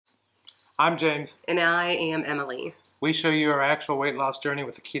I'm James. And I am Emily. We show you our actual weight loss journey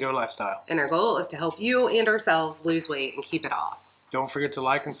with the keto lifestyle. And our goal is to help you and ourselves lose weight and keep it off. Don't forget to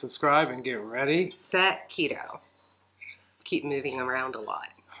like and subscribe and get ready. Set keto. Keep moving around a lot.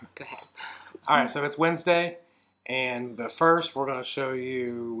 Go ahead. All right, so it's Wednesday. But first, we're going to show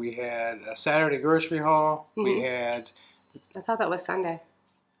you, we had a Saturday grocery haul. We had... I thought that was Sunday.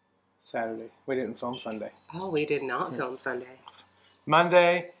 Saturday. We didn't film Sunday. Oh, we did not film Sunday.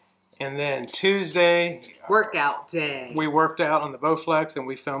 Monday, and then Tuesday. Workout day. We worked out on the Bowflex, and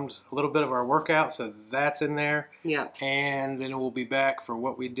we filmed a little bit of our workout, so that's in there. Yep. And then we'll be back for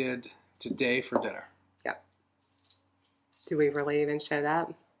what we did today for dinner. Yep. Do we really even show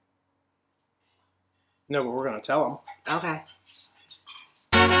that? No, but we're going to tell them. Okay.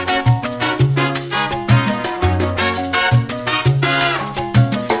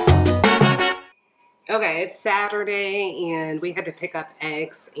 Okay, it's Saturday, and we had to pick up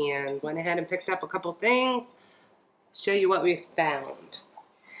eggs, and went ahead and picked up a couple things. Show you what we found.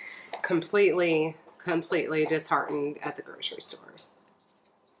 It's completely disheartened at the grocery store.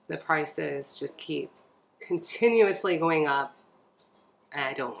 The prices just keep continuously going up, and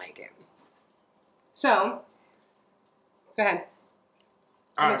I don't like it. So, go ahead.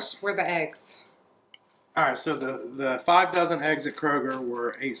 How much were the eggs? All right, so the 5 dozen eggs at Kroger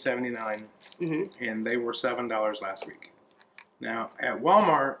were $8.79, and they were $7 last week. Now, at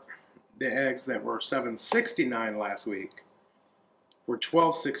Walmart, the eggs that were $7.69 last week were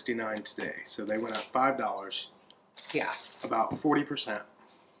 $12.69 today. So they went up $5. Yeah. About 40%.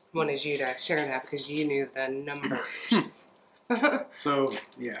 Wanted you to share that because you knew the numbers. So,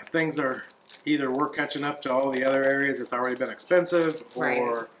 yeah, things are either we're catching up to all the other areas it's already been expensive,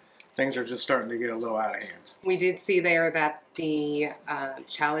 or things are just starting to get a little out of hand. We did see there that the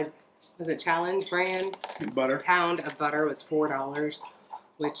Challenge brand butter pound of butter was $4,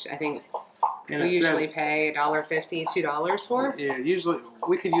 which I think we usually pay $1.50, $2 for. Yeah,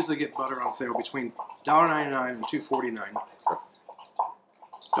 we could usually get butter on sale between $1.99 and $2.49.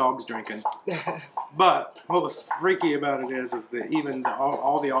 Dogs drinking. But what was freaky about it is that even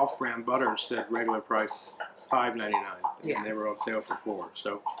all the off-brand butters said regular price $5.99, and they were on sale for $4.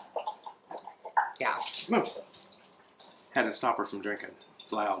 So yeah, had to stop her from drinking.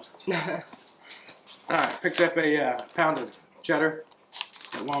 It's loud. All right, picked up a pound of cheddar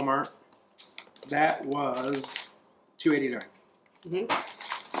at Walmart. That was $2.89.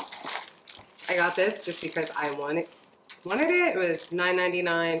 I got this just because I wanted it. It was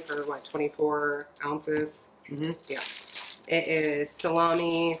 $9.99 for what, 24 ounces. Yeah. It is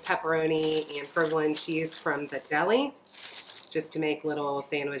salami, pepperoni, and provolone cheese from the deli, just to make little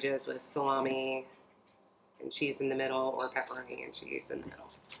sandwiches with salami and cheese in the middle, or pepperoni and cheese in the middle.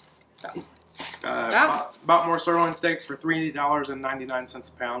 So, bought more sirloin steaks for $3.99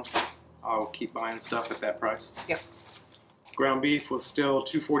 a pound. I'll keep buying stuff at that price. Yep. Ground beef was still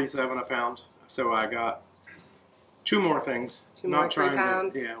 $2.47 a pound, so I got 2 more things. Two more 3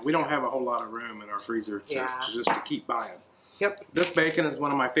 pounds. Yeah, we don't have a whole lot of room in our freezer just to keep buying. Yep. This bacon is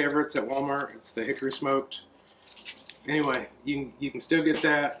one of my favorites at Walmart. It's the hickory smoked. Anyway, you can still get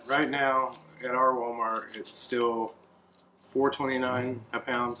that right now at our Walmart. It's still $4.29 a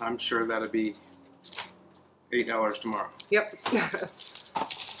pound. I'm sure that'll be $8 tomorrow. Yep.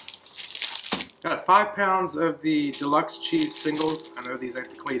 Got 5 pounds of the deluxe cheese singles. I know these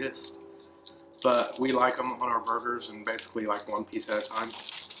ain't the cleanest, but we like them on our burgers, and basically like 1 piece at a time.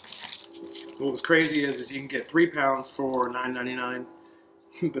 What was crazy is you can get 3 pounds for $9.99,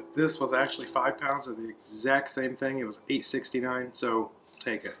 but this was actually 5 pounds of the exact same thing. It was $8.69, so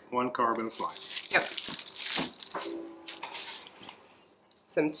take it. 1 carb and a slice. Yep.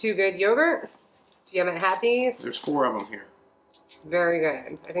 Some Too Good yogurt. If you haven't had these, there's 4 of them here. Very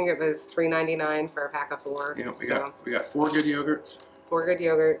good. I think it was $3.99 for a pack of 4. Yeah, we got 4 good yogurts. 4 good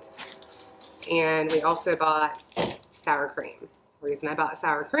yogurts. And we also bought sour cream. The reason I bought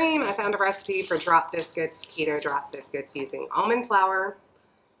sour cream, I found a recipe for drop biscuits, keto drop biscuits, using almond flour,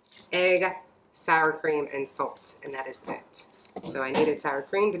 egg, sour cream, and salt. And that is it. So I needed sour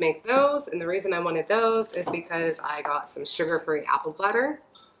cream to make those. And the reason I wanted those is because I got some sugar-free apple butter.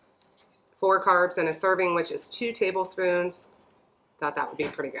 4 carbs in a serving, which is 2 tablespoons. Thought that would be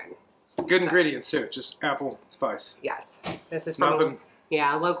pretty good. Good ingredients too, just apple, spice. Yes. This is from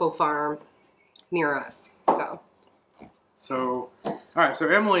a local farm near us. So, all right, so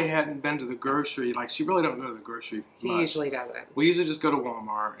Emily hadn't been to the grocery, like she really don't go to the grocery much. He usually doesn't. We usually just go to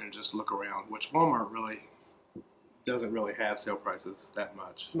Walmart and just look around, which Walmart really doesn't really have sale prices that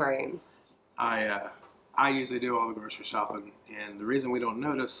much. Right. I usually do all the grocery shopping, and the reason we don't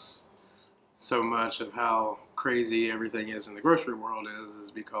notice so much of how crazy everything is in the grocery world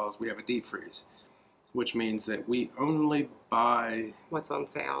is because we have a deep freeze, which means that we only buy what's on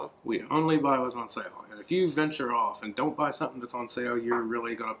sale. We only buy what's on sale. And if you venture off and don't buy something that's on sale, you're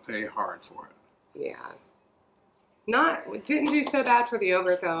really going to pay hard for it. Yeah. Didn't do so bad for the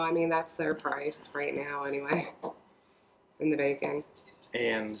yogurt, though. I mean, that's their price right now anyway. And the bacon.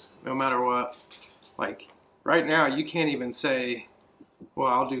 And no matter what, like right now, you can't even say, well,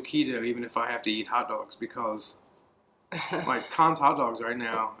 I'll do keto even if I have to eat hot dogs, because like Conn's hot dogs right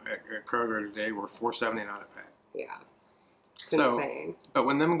now at Kroger today were $4.79 a pack. Yeah. It's insane. But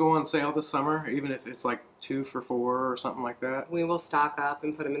when them go on sale this summer, even if it's like 2 for $4 or something like that, we will stock up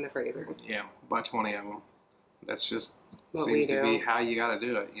and put them in the freezer. Yeah, buy 20 of them. That's just what seems to be how you got to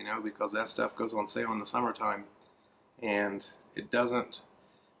do it, you know, because that stuff goes on sale in the summertime, and it doesn't,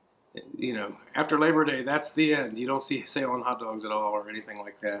 you know, after Labor Day, that's the end. You don't see sale on hot dogs at all or anything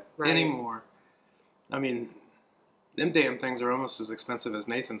like that anymore. I mean, them damn things are almost as expensive as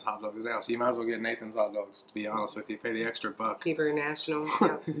Nathan's hot dogs now, so you might as well get Nathan's hot dogs, to be honest with you. Pay the extra $1. Hebrew National.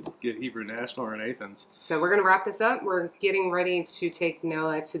 Yeah. Get Hebrew National or Nathan's. So we're going to wrap this up. We're getting ready to take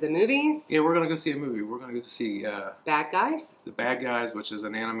Noah to the movies. Yeah, we're going to go see a movie. We're going to go see Bad Guys? The Bad Guys, which is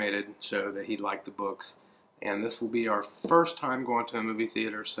an animated show that he liked the books. And this will be our first time going to a movie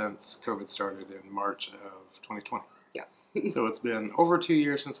theater since COVID started in March of 2020. Yeah. So it's been over 2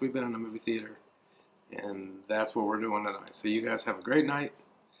 years since we've been in a movie theater. And that's what we're doing tonight. So you guys have a great night,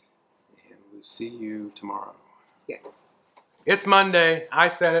 and we'll see you tomorrow. Yes. It's Monday. I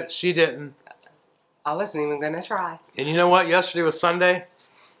said it. She didn't. I wasn't even going to try. And you know what? Yesterday was Sunday,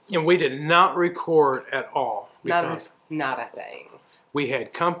 and we did not record at all. Not a thing. We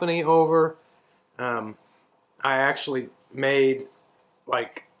had company over. I actually made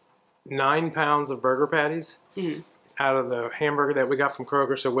like 9 pounds of burger patties. Mm-hmm. Out of the hamburger that we got from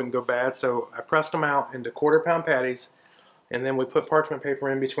Kroger so it wouldn't go bad. So I pressed them out into 1/4 pound patties, and then we put parchment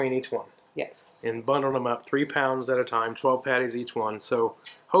paper in between each one. Yes. And bundled them up 3 pounds at a time, 12 patties each one. So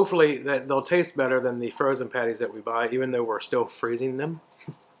hopefully that they'll taste better than the frozen patties that we buy, even though we're still freezing them.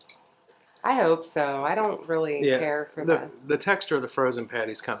 I hope so. I don't really care for that. The texture of the frozen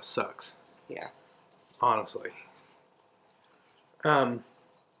patties kind of sucks. Yeah. Honestly.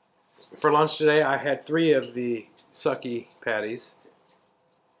 For lunch today, I had 3 of the sucky patties.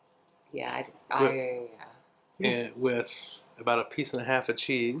 Yeah, And with about a piece and a half of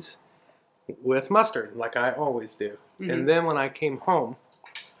cheese with mustard, like I always do. Mm-hmm. And then when I came home,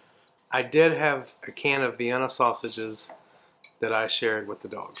 I did have a can of Vienna sausages that I shared with the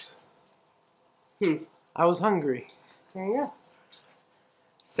dogs. I was hungry. There you go.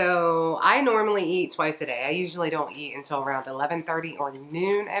 So I normally eat twice a day. I usually don't eat until around 11:30 or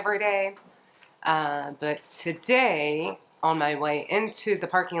noon every day. But today, on my way into the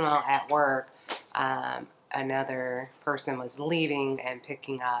parking lot at work, another person was leaving and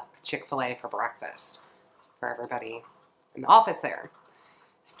picking up Chick-fil-A for breakfast for everybody in the office there.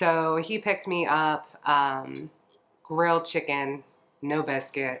 So he picked me up grilled chicken, no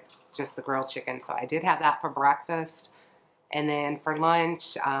biscuit, just the grilled chicken. So I did have that for breakfast. And then for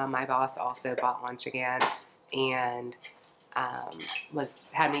lunch, my boss also bought lunch again and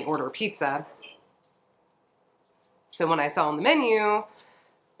had me order pizza. So when I saw on the menu,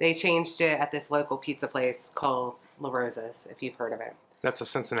 they changed it at this local pizza place called La Rosa's, if you've heard of it. That's a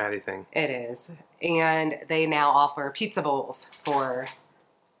Cincinnati thing. It is. And they now offer pizza bowls for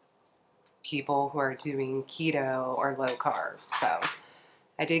people who are doing keto or low carb. So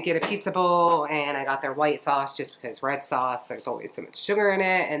I did get a pizza bowl, and I got their white sauce just because red sauce, there's always so much sugar in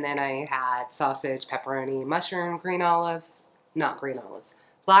it. And then I had sausage, pepperoni, mushroom,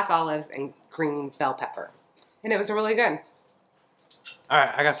 black olives, and green bell pepper. And it was really good. All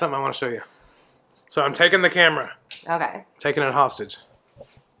right, I got something I want to show you. So I'm taking the camera. Okay. Taking it hostage.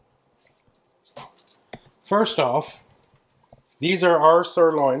 First off, these are our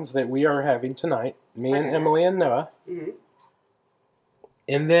sirloins that we are having tonight. Me and Emily and Noah. Mm-hmm.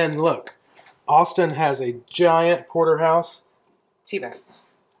 And then, look, Austin has a giant porterhouse. T-bone.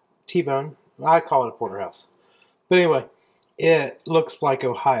 T-bone. I call it a porterhouse. But anyway, it looks like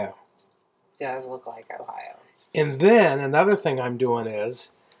Ohio. It does look like Ohio. And then, another thing I'm doing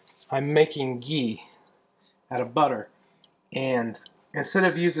is, I'm making ghee out of butter. And instead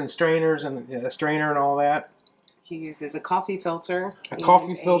of using strainers and a strainer and all that, he uses a coffee filter. A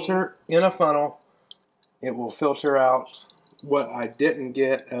coffee filter in a funnel. It will filter out what I didn't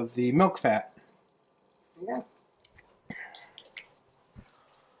get of the milk fat. Yeah.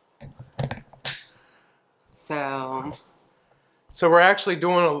 So we're actually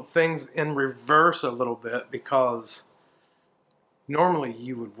doing things in reverse a little bit because normally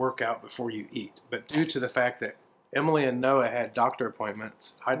you would work out before you eat, but due to the fact that Emily and Noah had doctor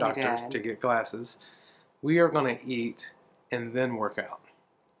appointments, eye doctors, to get glasses, we are going to eat and then work out.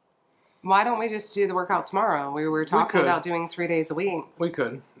 Why don't we just do the workout tomorrow? We were talking about doing 3 days a week. We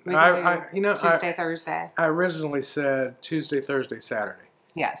could. We could do Tuesday, Thursday. I originally said Tuesday, Thursday, Saturday.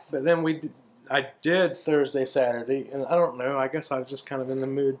 Yes. But then I did Thursday, Saturday, and I don't know. I guess I was just kind of in the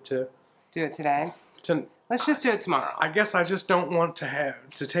mood to do it today. Let's just do it tomorrow. I guess I just don't want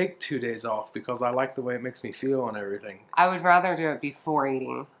to take 2 days off because I like the way it makes me feel and everything. I would rather do it before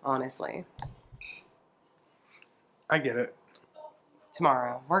eating, honestly. I get it.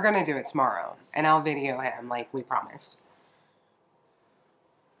 Tomorrow. We're going to do it tomorrow. And I'll video him like we promised.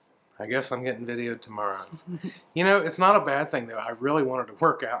 I guess I'm getting videoed tomorrow. You know, it's not a bad thing, though. I really wanted to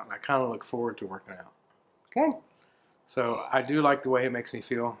work out, and I kind of look forward to working out. Good. So I do like the way it makes me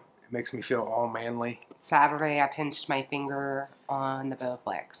feel. It makes me feel all manly. Saturday, I pinched my finger on the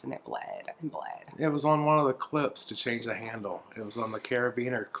Bowflex, and it bled and bled. It was on one of the clips to change the handle. It was on the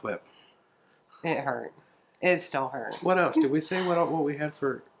carabiner clip. It hurt. It still hurt. What else? Did we say what we had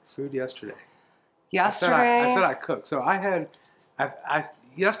for food yesterday? Yesterday? I said I cooked. So I had...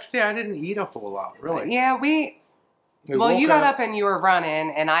 yesterday I didn't eat a whole lot, really. Yeah, well, you got up and you were running,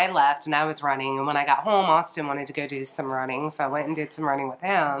 and I left and I was running. And when I got home, Austin wanted to go do some running, so I went and did some running with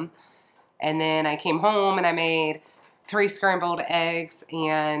him. And then I came home and I made 3 scrambled eggs,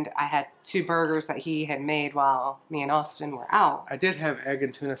 and I had 2 burgers that he had made while me and Austin were out. I did have egg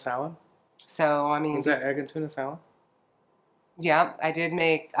and tuna salad. So, I mean... Was that egg and tuna salad? Yeah, I did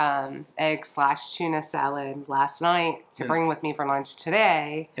make egg/tuna salad last night to bring with me for lunch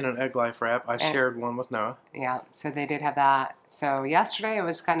today. In an Egg Life wrap. I shared one with Noah. Yeah, so they did have that. So yesterday it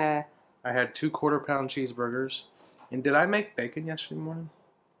was kind of... I had 2 quarter-pound cheeseburgers. And did I make bacon yesterday morning?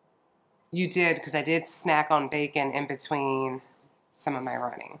 You did, because I did snack on bacon in between some of my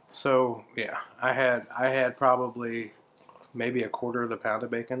running. So, yeah, I had probably... maybe a quarter of the pound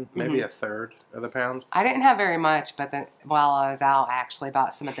of bacon, maybe a third of the pound. I didn't have very much, but while I was out, I actually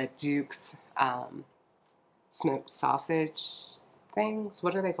bought some of the Duke's smoked sausage things.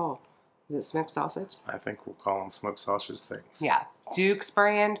 What are they called? Is it smoked sausage? I think we'll call them smoked sausage things. Yeah, Duke's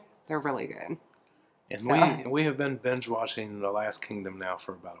brand. They're really good. And we have been binge watching The Last Kingdom now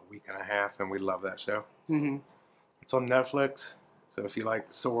for about a week and a half, and we love that show. Mm-hmm. It's on Netflix, so if you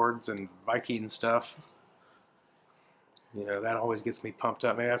like swords and Viking stuff, you know, that always gets me pumped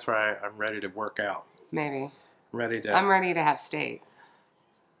up. Maybe that's why I'm ready to work out. Maybe. I'm ready to have steak.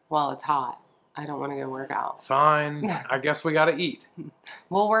 Well, it's hot. I don't want to go work out. Fine. I guess we got to eat.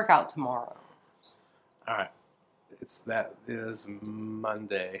 We'll work out tomorrow. All right. That is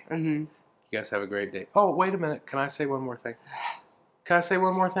Monday. Mm-hmm. You guys have a great day. Oh, wait a minute. Can I say one more thing? Can I say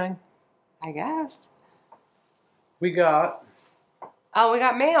one more thing? I guess. We got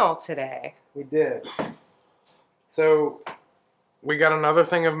mail today. We did. So, we got another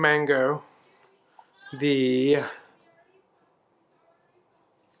thing of mango. The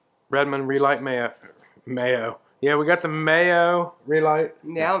Redmond Relight Mayo. Yeah, we got the Mayo Relight.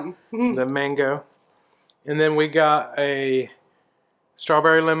 Yeah. The mango. And then we got a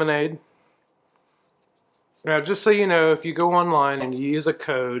strawberry lemonade. Now, just so you know, if you go online and you use a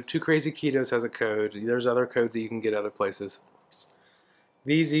code, 2 Crazy Ketos has a code. There's other codes that you can get other places.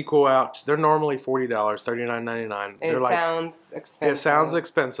 These equal out, they're normally $40, $39.99. It sounds expensive. It sounds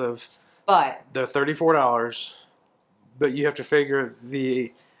expensive. But they're $34. But you have to figure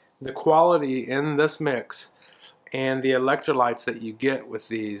the quality in this mix and the electrolytes that you get with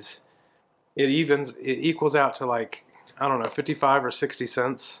these, it equals out to like, I don't know, 55 or 60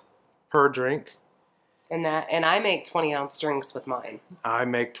 cents per drink. And I make 20-ounce drinks with mine. I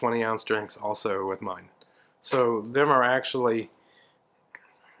make 20-ounce drinks also with mine. So them are actually...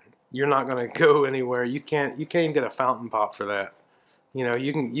 You're not going to go anywhere. You can't even get a fountain pop for that. You know,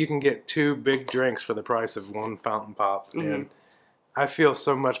 you can get 2 big drinks for the price of 1 fountain pop. Mm-hmm. And I feel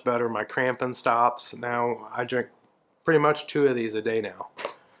so much better. My cramping stops. Now I drink pretty much 2 of these a day now.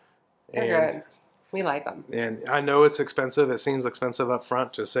 They're good. We like them. And I know it's expensive. It seems expensive up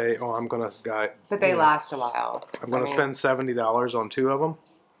front to say, oh, I'm going to But they last a while. I'm going to spend $70 on 2 of them.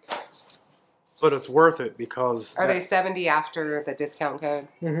 But it's worth it because... Are they 70 after the discount code?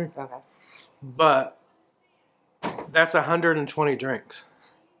 Mm-hmm. Okay. But that's 120 drinks.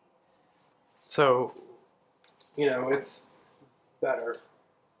 So, you know, it's better.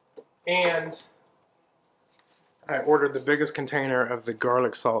 And I ordered the biggest container of the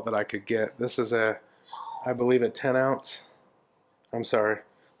garlic salt that I could get. This is I believe a 10 ounce. I'm sorry.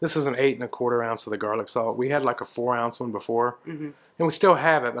 This is an 8 1/4 ounce of the garlic salt. We had like a 4 ounce one before. Mm-hmm. And we still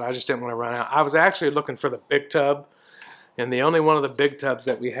have it, but I just didn't want to run out. I was actually looking for the big tub, And the only one of the big tubs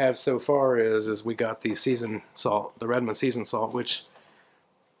that we have so far is we got the seasoned salt, the Redmond seasoned salt, which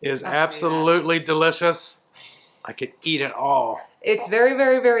is absolutely delicious. I could eat it all. It's very,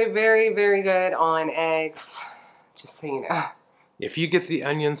 very, very, very, very good on eggs, just so you know. If you get the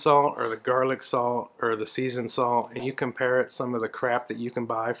onion salt or the garlic salt or the seasoned salt and you compare it some of the crap that you can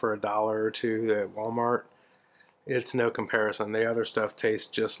buy for $1 or $2 at Walmart, it's no comparison. The other stuff tastes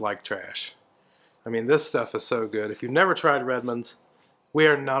just like trash. I mean, this stuff is so good. If you've never tried Redmond's, we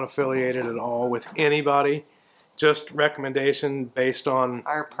are not affiliated at all with anybody. Just recommendation based on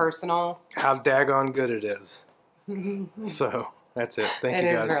our personal, how daggone good it is. So that's it. Thank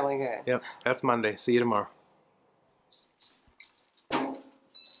you guys. It is really good. Yep, that's Monday. See you tomorrow. What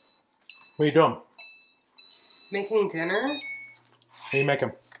are you doing? Making dinner. What are you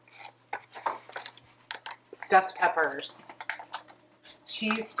making? Stuffed peppers.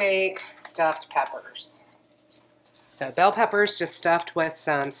 Cheesesteak stuffed peppers. So bell peppers just stuffed with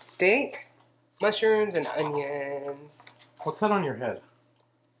some steak, mushrooms, and onions. What's that on your head?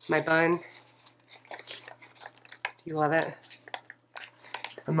 My bun. Do you love it?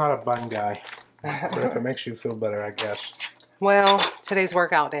 I'm not a bun guy, but if it makes you feel better, I guess. Well, today's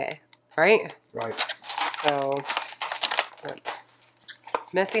workout day, right? Right. So,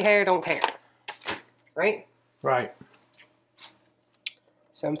 messy hair don't care, right? Right.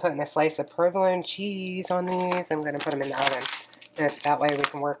 So I'm putting a slice of provolone cheese on these. I'm going to put them in the oven. That way we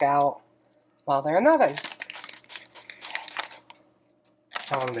can work out while they're in the oven.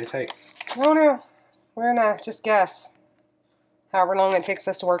 How long do they take? I don't know. We're going to just guess. However long it takes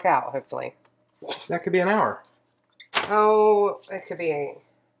us to work out, hopefully. That could be an hour. Oh, it could be.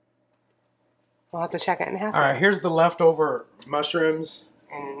 We'll have to check it in half. All right, here's the leftover mushrooms,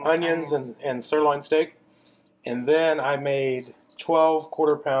 and onions. And sirloin steak. And then I made 12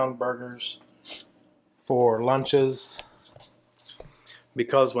 quarter-pound burgers for lunches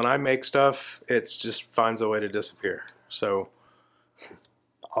because when I make stuff, it just finds a way to disappear. So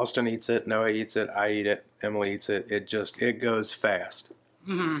Austin eats it, Noah eats it, I eat it, Emily eats it. It goes fast.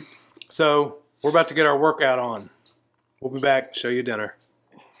 Mm-hmm. So we're about to get our workout on. We'll be back, show you dinner.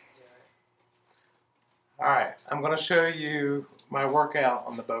 All right, I'm going to show you my workout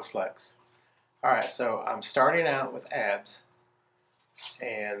on the Bowflex. All right, so I'm starting out with abs.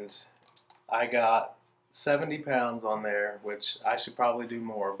 And I got 70 pounds on there, which I should probably do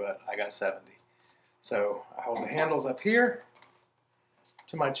more, but I got 70. So I hold the handles up here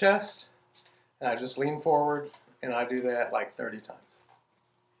to my chest, and I just lean forward, and I do that like 30 times.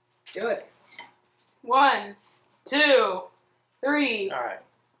 Do it. 1, 2, 3. All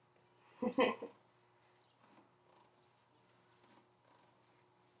right.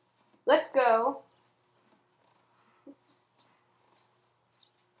 Let's go.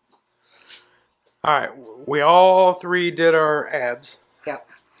 All right, we all three did our abs. Yep.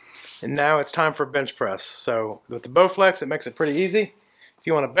 And now it's time for bench press. So with the Bowflex, it makes it pretty easy. If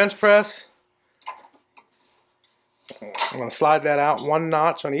you want to bench press, I'm going to slide that out 1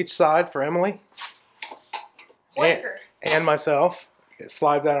 notch on each side for Emily and myself. It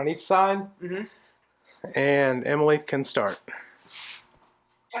slides out on each side, and Emily can start.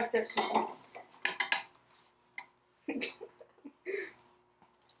 Like this.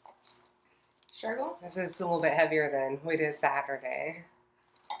 Struggle? This is a little bit heavier than we did Saturday.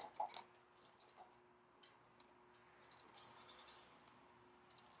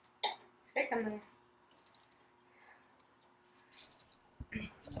 Pick them there.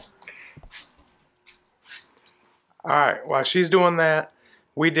 All right, while she's doing that,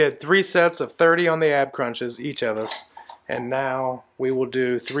 we did 3 sets of 30 on the ab crunches, each of us. And now we will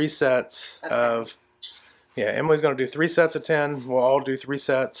do 3 sets of, Emily's going to do 3 sets of 10. We'll all do 3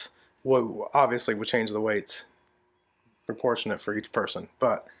 sets. We'll change the weights proportionate for each person.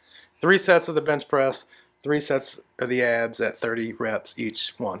 But 3 sets of the bench press, 3 sets of the abs at 30 reps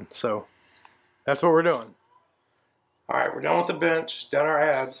each one. So that's what we're doing. All right, we're done with the bench, done our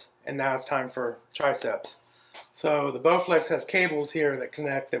abs, and now it's time for triceps. So the Bowflex has cables here that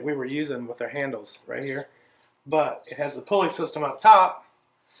connect that we were using with our handles right here. But it has the pulley system up top,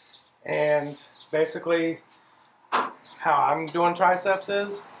 and basically how I'm doing triceps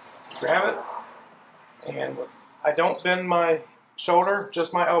is grab it, and I don't bend my shoulder,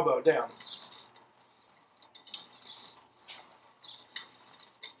 just my elbow down.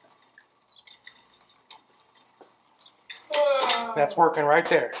 That's working right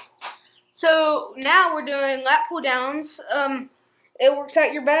there. So now we're doing lat pull downs. It works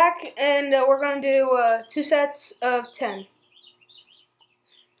out your back, and we're going to do 2 sets of 10.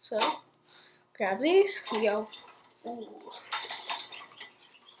 So, grab these. We go. Ooh.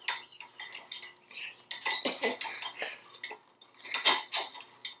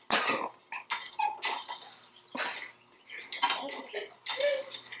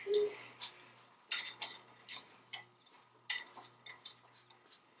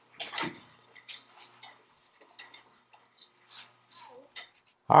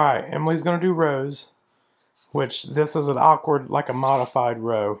 Alright, Emily's going to do rows, which this is an awkward, like a modified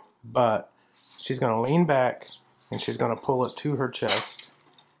row, but she's going to lean back and she's going to pull it to her chest,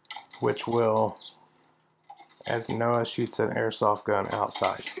 which will, as Noah shoots an airsoft gun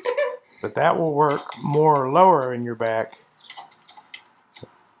outside. But that will work more lower in your back.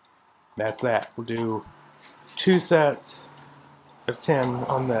 That's that. We'll do 2 sets of 10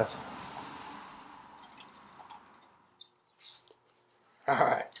 on this.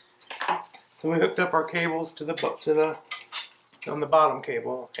 Alright. So we hooked up our cables to the on the bottom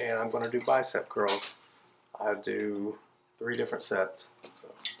cable, and I'm going to do bicep curls. I do 3 different sets. So.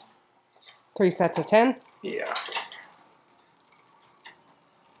 3 sets of 10? Yeah.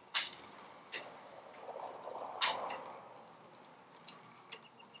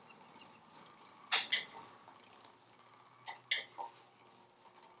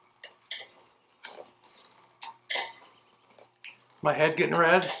 My head getting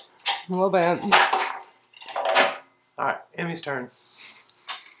red? A little bit. Alright, Emmy's turn.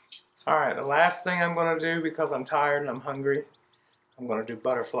 Alright, the last thing I'm going to do, because I'm tired and I'm hungry, I'm going to do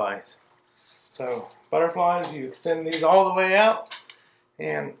butterflies. So, butterflies, you extend these all the way out,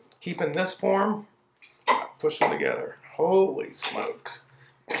 and keep in this form, push them together. Holy smokes.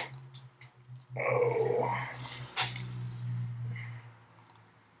 Oh.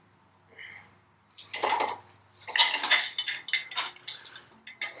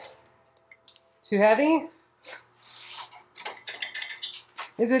 Too heavy?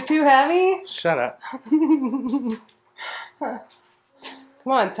 Is it too heavy? Shut up. Come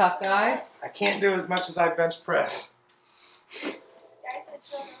on, tough guy. I can't do as much as I bench press.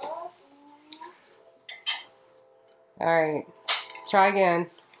 Alright. Try again.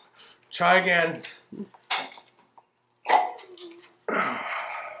 Try again.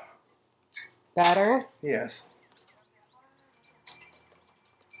 Better? Yes.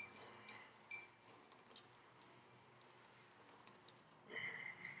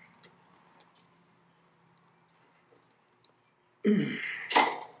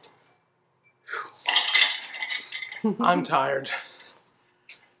 I'm tired.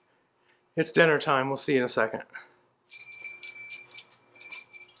 It's dinner time. We'll see you in a second.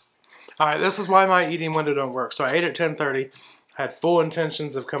 Alright, this is why my eating window don't work. So I ate at 10:30. I had full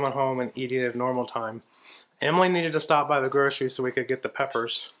intentions of coming home and eating at normal time. Emily needed to stop by the grocery so we could get the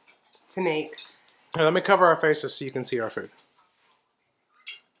peppers. To make. Here, let me cover our faces so you can see our food.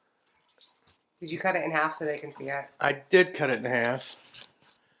 Did you cut it in half so they can see it? I did cut it in half.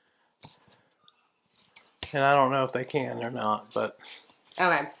 And I don't know if they can or not, but...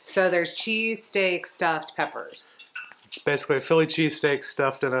 Okay, so there's cheese, steak, stuffed peppers. It's basically a Philly cheesesteak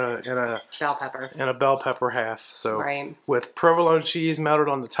stuffed in a Bell pepper. In a bell pepper half. So right. With provolone cheese melted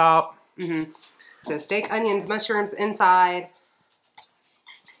on the top. Mm-hmm. So steak, onions, mushrooms inside.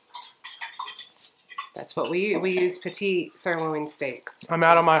 That's what we use petite sirloin steaks. I'm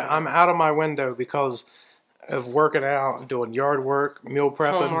out of my window because of working out, doing yard work, meal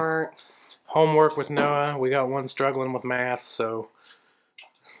prepping, homework with Noah. We got one struggling with math, so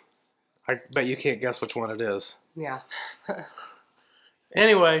I bet you can't guess which one it is. Yeah.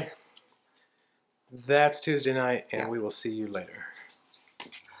 Anyway, that's Tuesday night, and we will see you later.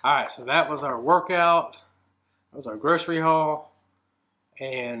 All right, so that was our workout. That was our grocery haul.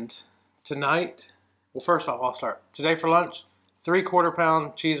 And tonight, well, first off, I'll start. Today for lunch, 3/4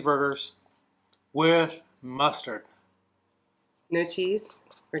 pound cheeseburgers with mustard. No cheese?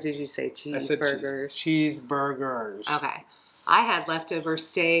 Or did you say cheeseburgers? Cheeseburgers. Okay. I had leftover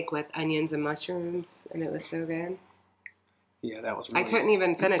steak with onions and mushrooms, and it was so good. Yeah, that was really I couldn't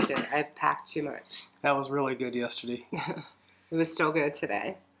even finish it. I packed too much. That was really good yesterday. It was still good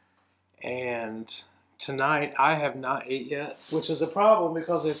today. And tonight, I have not ate yet, which is a problem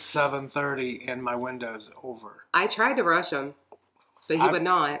because it's 7:30 and my window's over. I tried to rush him, but he would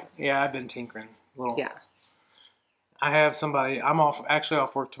not. Yeah, I've been tinkering. Yeah. I have somebody, I'm actually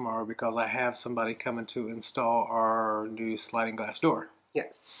off work tomorrow because I have somebody coming to install our new sliding glass door.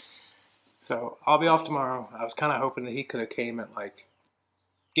 Yes. So I'll be off tomorrow. I was kind of hoping that he could have came at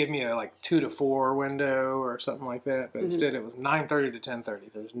give me a 2 to 4 window or something like that. But instead it was 9:30 to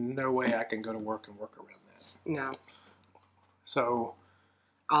 10:30. There's no way I can go to work and work around that. No. So.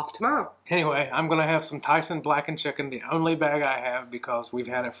 Off tomorrow. Anyway, I'm going to have some Tyson blackened chicken, the only bag I have because we've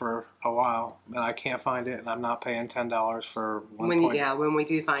had it for a while and I can't find it and I'm not paying $10 for one. When we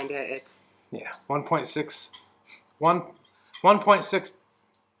do find it, it's... Yeah, 1.6,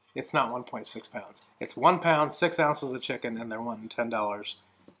 it's not 1.6 pounds. It's 1 pound, 6 ounces of chicken and they're wanting $10.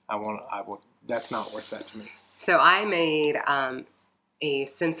 That's not worth that to me. So I made a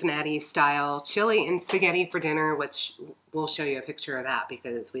Cincinnati style chili and spaghetti for dinner, which we'll show you a picture of that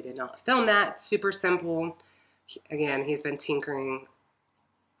because we did not film that. Super simple. Again, he's been tinkering.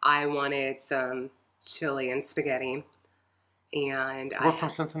 I wanted some chili and spaghetti, and We're from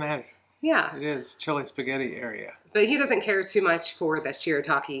Cincinnati. Yeah. It is chili spaghetti area. But he doesn't care too much for the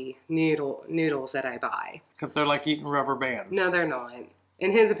shirataki noodles that I buy. Because they're like eating rubber bands. No, they're not.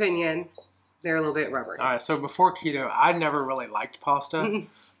 In his opinion, they're a little bit rubbery. All right, so before keto, I never really liked pasta.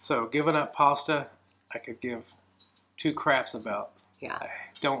 So giving up pasta, I could give 2 craps about. Yeah. I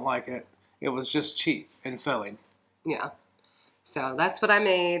don't like it. It was just cheap and filling. Yeah. So that's what I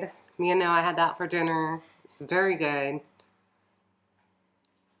made. Me and Noah had that for dinner. It's very good.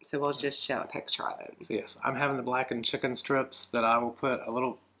 So we'll just show a picture of it. So yes, I'm having the blackened chicken strips that I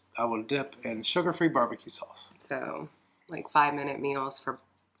will dip in sugar-free barbecue sauce. So like 5-minute meals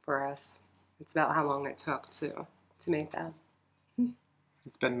for us. It's about how long it took to make that.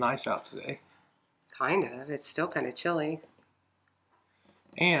 It's been nice out today. Kind of. It's still kind of chilly.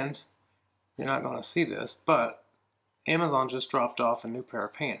 And you're not going to see this, but Amazon just dropped off a new pair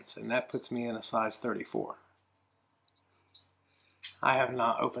of pants, and that puts me in a size 34. I have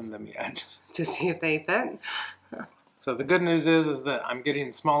not opened them yet. To see if they fit. So the good news is that I'm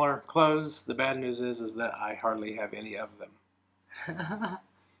getting smaller clothes. The bad news is that I hardly have any of them.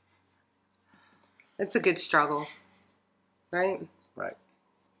 It's a good struggle, right? Right.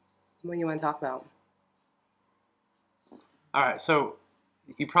 What do you want to talk about? All right, so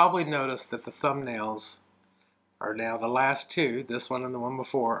you probably noticed that the thumbnails are now, the last 2, this one and the one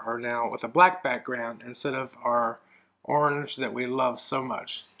before, are now with a black background instead of our orange that we love so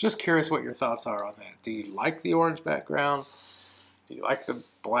much. Just curious what your thoughts are on that. Do you like the orange background? Do you like the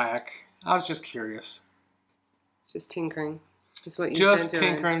black? I was just curious. Just tinkering. Is what you've Just been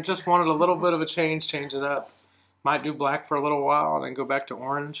doing. tinkering. Just wanted a little bit of a change it up. Might do black for a little while and then go back to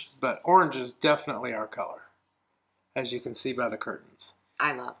orange. But orange is definitely our color, as you can see by the curtains.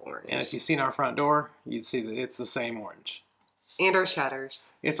 I love orange. And if you've seen our front door, you'd see that it's the same orange. And our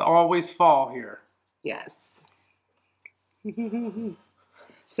shutters. It's always fall here. Yes.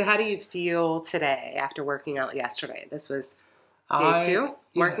 So how do you feel today after working out yesterday? This was day 2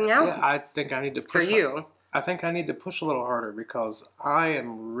 working out? Yeah, I think I need to push. For you? I think I need to push a little harder because I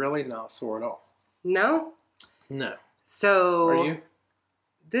am really not sore at all. No? No. So Are you?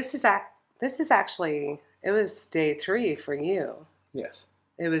 This is actually, it was day 3 for you. Yes.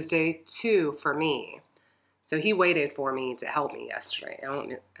 It was day 2 for me. So he waited for me to help me yesterday.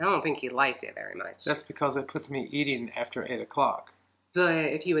 I don't think he liked it very much. That's because it puts me eating after 8 o'clock. But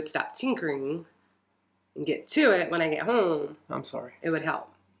if you would stop tinkering and get to it when I get home, I'm sorry. it would help.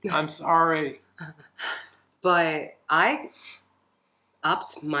 I'm sorry. But I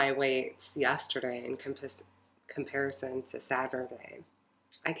upped my weights yesterday in comparison to Saturday.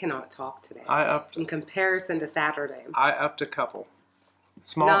 I cannot talk today. In comparison to Saturday. I upped a couple.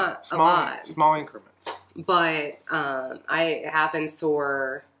 Not a lot. Small increments. But I have been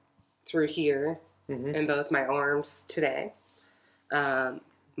sore through here in both my arms today.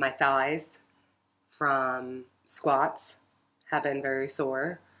 My thighs from squats have been very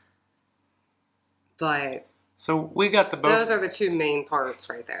sore. But so we got the those are the 2 main parts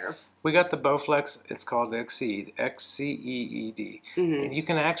right there. We got the Bowflex. It's called Exceed, Xceed, and you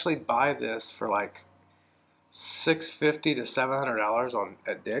can actually buy this for like $650 to $700 on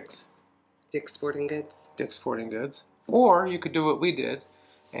at Dick's. Dick's Sporting Goods. Dick's Sporting Goods. Or you could do what we did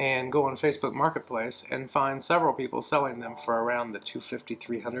and go on Facebook Marketplace and find several people selling them for around the $250,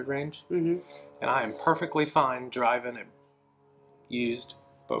 $300 range. And I am perfectly fine driving a used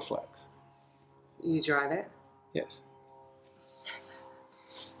Bowflex. You drive it? Yes.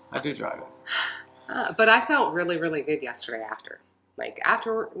 I do drive it. But I felt really, really good yesterday after. Like,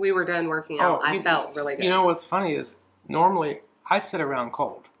 after we were done working out, I felt really good. You know what's funny is, normally, I sit around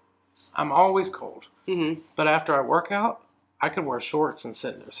cold. I'm always cold. But after I work out, I could wear shorts and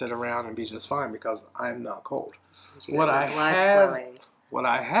sit around and be just fine because I'm not cold. What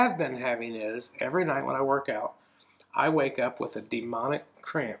I have been having is, every night when I work out, I wake up with a demonic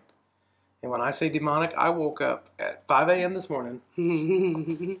cramp. And when I say demonic, I woke up at 5 a.m. this morning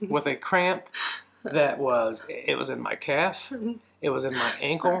with a cramp that was in my calf, it was in my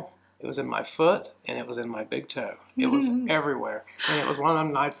ankle, it was in my foot, and it was in my big toe. It was everywhere. And it was one of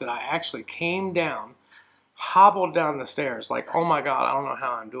them nights that I actually came down, hobbled down the stairs, like, oh my God, I don't know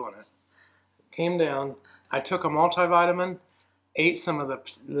how I'm doing it. Came down, I took a multivitamin, ate some of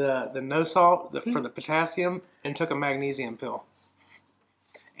the no salt for the potassium, and took a magnesium pill.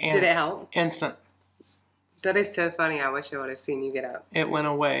 And did it help? Instant. That is so funny. I wish I would have seen you get up. It went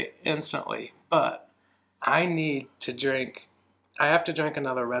away instantly. But I need to drink I have to drink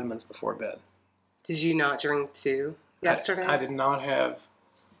another Redmond's before bed. Did you not drink 2 yesterday? I did not have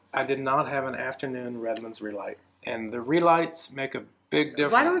an afternoon Redmond's Relight. And the Relights make a big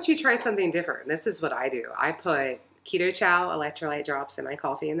difference. Why don't you try something different? This is what I do. I put Keto Chow electrolyte drops in my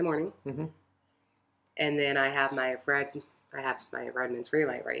coffee in the morning. Mm-hmm. And then I have my Redmond's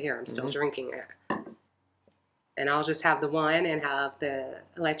Relight right here. I'm still drinking it. And I'll just have the one and have the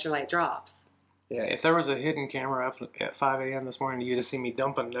electrolyte drops. Yeah, if there was a hidden camera up at 5 a.m. this morning, you'd have seen me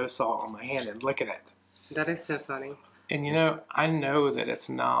dumping no salt on my hand and licking it. That is so funny. And you know, I know that it's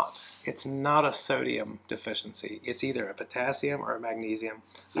not a sodium deficiency. It's either a potassium or a magnesium.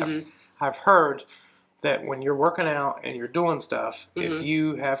 I've heard that when you're working out and you're doing stuff, if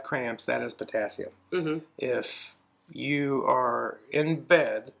you have cramps, that is potassium. If you are in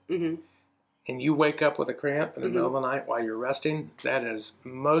bed and you wake up with a cramp in the middle of the night while you're resting, that is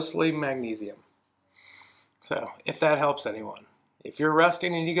mostly magnesium. So if that helps anyone. If you're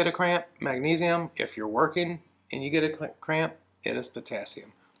resting and you get a cramp, magnesium. If you're working and you get a cramp, it is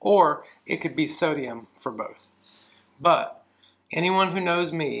potassium. Or it could be sodium for both. But anyone who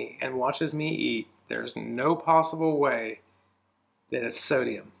knows me and watches me eat, there's no possible way that it's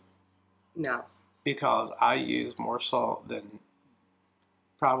sodium. No. Because I use more salt than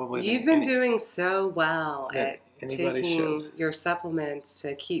probably. You've been doing so well at taking should. Your supplements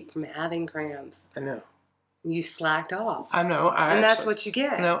to keep from having cramps. I know. You slacked off. I know. That's what you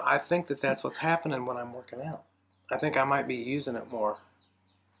get. No, I think that's what's happening when I'm working out. I think I might be using it more.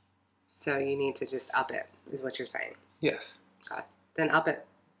 So you need to just up it, is what you're saying. Yes. Okay. Then up it.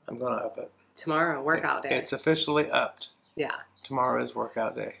 I'm going to up it. Tomorrow, workout day. It's officially upped. Yeah. Tomorrow is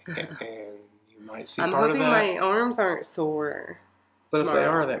workout day. And you might see I'm part of that. hoping my arms aren't sore. But tomorrow. If they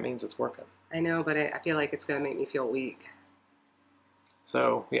are, that means it's working. I know, but I feel like it's going to make me feel weak.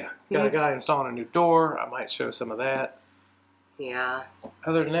 So, yeah. Got a guy installing a new door. I might show some of that. Yeah.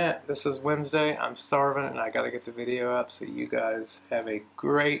 Other than that, this is Wednesday. I'm starving and I got to get the video up. So you guys have a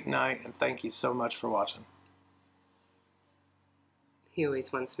great night and thank you so much for watching. He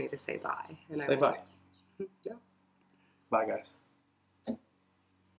always wants me to say bye. And say bye. No. Bye, guys.